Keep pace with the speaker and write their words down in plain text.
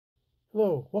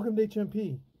Hello, welcome to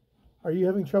HMP. Are you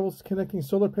having trouble connecting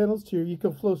solar panels to your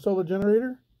Ecoflow solar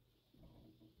generator?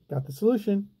 Got the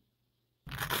solution.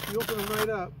 You open them right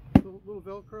up, little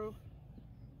Velcro.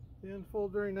 They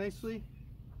unfold very nicely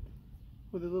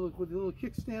with a little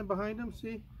kickstand behind them.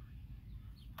 See?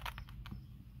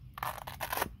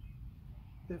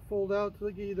 They fold out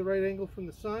to give you the right angle from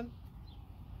the sun.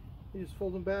 You just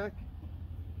fold them back,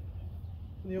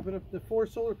 and you open up the 4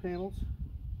 solar panels.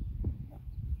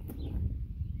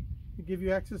 Give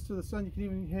you access to the sun. You can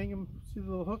even hang them, see the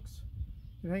little hooks?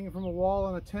 You can hang them from a wall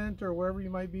on a tent or wherever you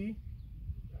might be.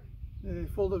 And they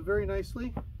fold up very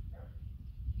nicely,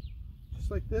 just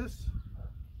like this,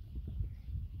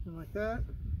 and like that.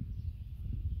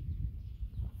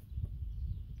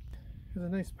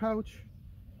 There's a nice pouch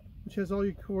which has all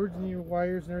your cords and your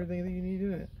wires and everything that you need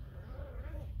in it.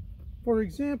 For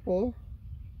example,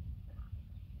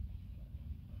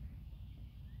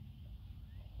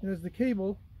 there's the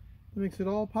cable that makes it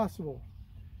all possible.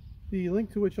 The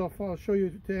link to which I'll show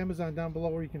you to Amazon down below,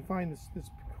 where you can find this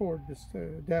cord, this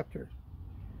adapter.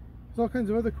 There's all kinds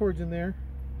of other cords in there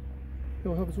that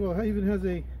will help as well. It even has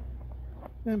a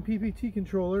MPPT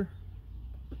controller.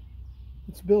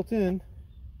 It's built in.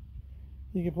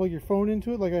 You can plug your phone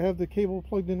into it, like I have the cable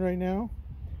plugged in right now.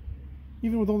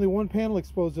 Even with only one panel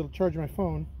exposed, it'll charge my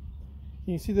phone.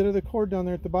 And you see that other cord down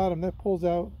there at the bottom that pulls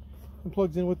out and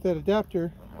plugs in with that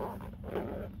adapter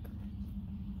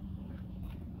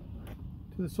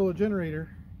to the solar generator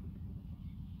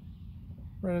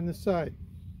right on this side.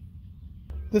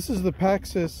 This is the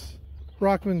Paxcess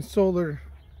Rockman solar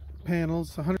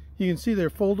panels. You can see they're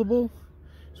foldable.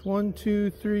 There's 1, 2,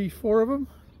 3, 4 of them.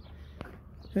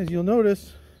 As you'll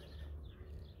notice,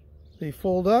 they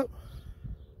fold up,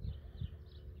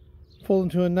 fold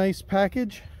into a nice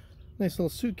package, nice little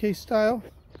suitcase style.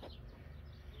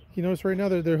 You notice right now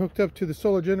they're hooked up to the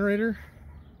solar generator.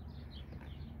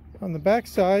 On the back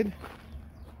side,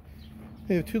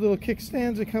 they have 2 little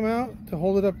kickstands that come out to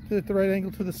hold it up at the right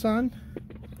angle to the sun.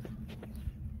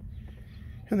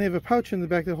 And they have a pouch in the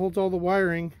back that holds all the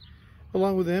wiring,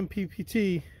 along with the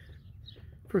MPPT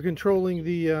for controlling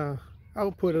the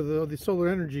output of the solar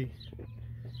energy.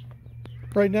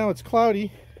 Right now it's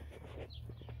cloudy,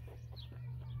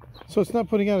 so it's not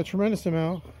putting out a tremendous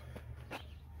amount.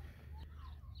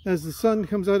 As the sun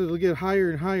comes out, it'll get higher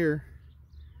and higher.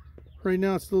 Right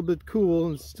now it's a little bit cool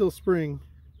and it's still spring,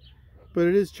 but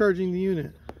it is charging the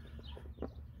unit.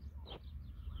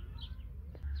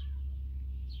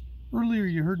 Earlier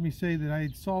you heard me say that I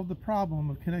had solved the problem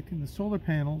of connecting the solar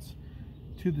panels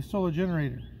to the solar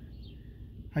generator.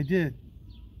 I did,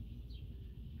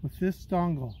 with this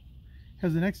dongle. It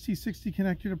has an XT60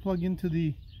 connector to plug into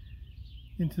the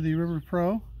River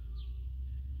Pro,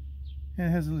 and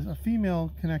it has a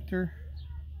female connector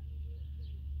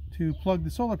to plug the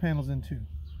solar panels into.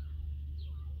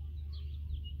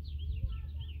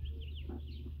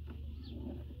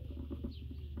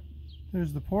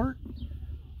 There's the port.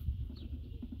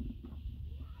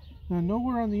 Now,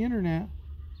 nowhere on the internet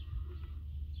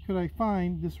could I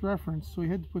find this reference, so we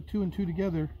had to put 2 and 2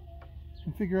 together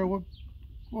and figure out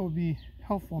what would be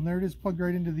helpful. And there it is, plugged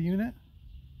right into the unit.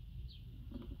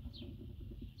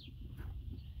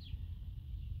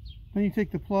 Then you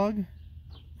take the plug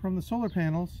from the solar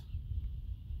panels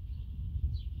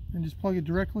and just plug it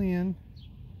directly in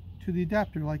to the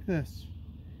adapter like this,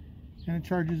 and it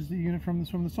charges the unit from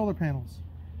the solar panels.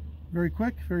 Very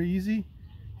quick, very easy,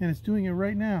 and it's doing it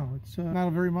right now. It's not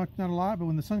a lot, but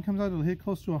when the sun comes out, it'll hit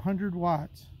close to 100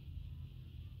 watts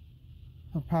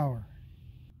of power.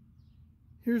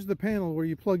 Here's the panel where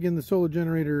you plug in the solar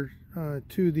generator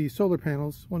to the solar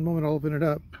panels. One moment, I'll open it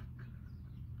up.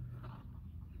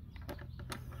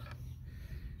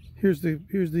 Here's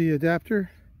the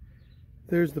adapter.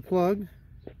 There's the plug.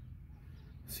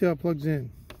 See how it plugs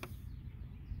in.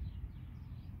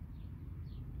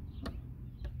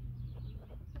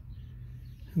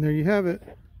 And there you have it,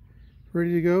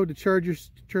 ready to go to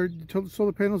charge the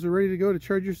solar panels are ready to go to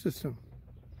charge your system.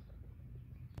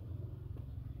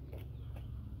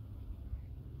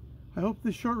 I hope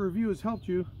this short review has helped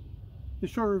you.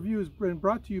 This short review has been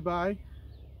brought to you by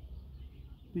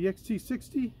the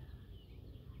XT60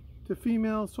 to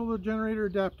female solar generator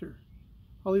adapter.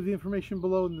 I'll leave the information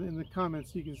below in the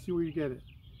comments so you can see where you get it.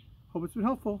 Hope it's been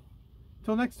helpful.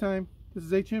 Until next time, this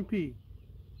is HMP.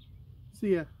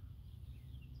 See ya.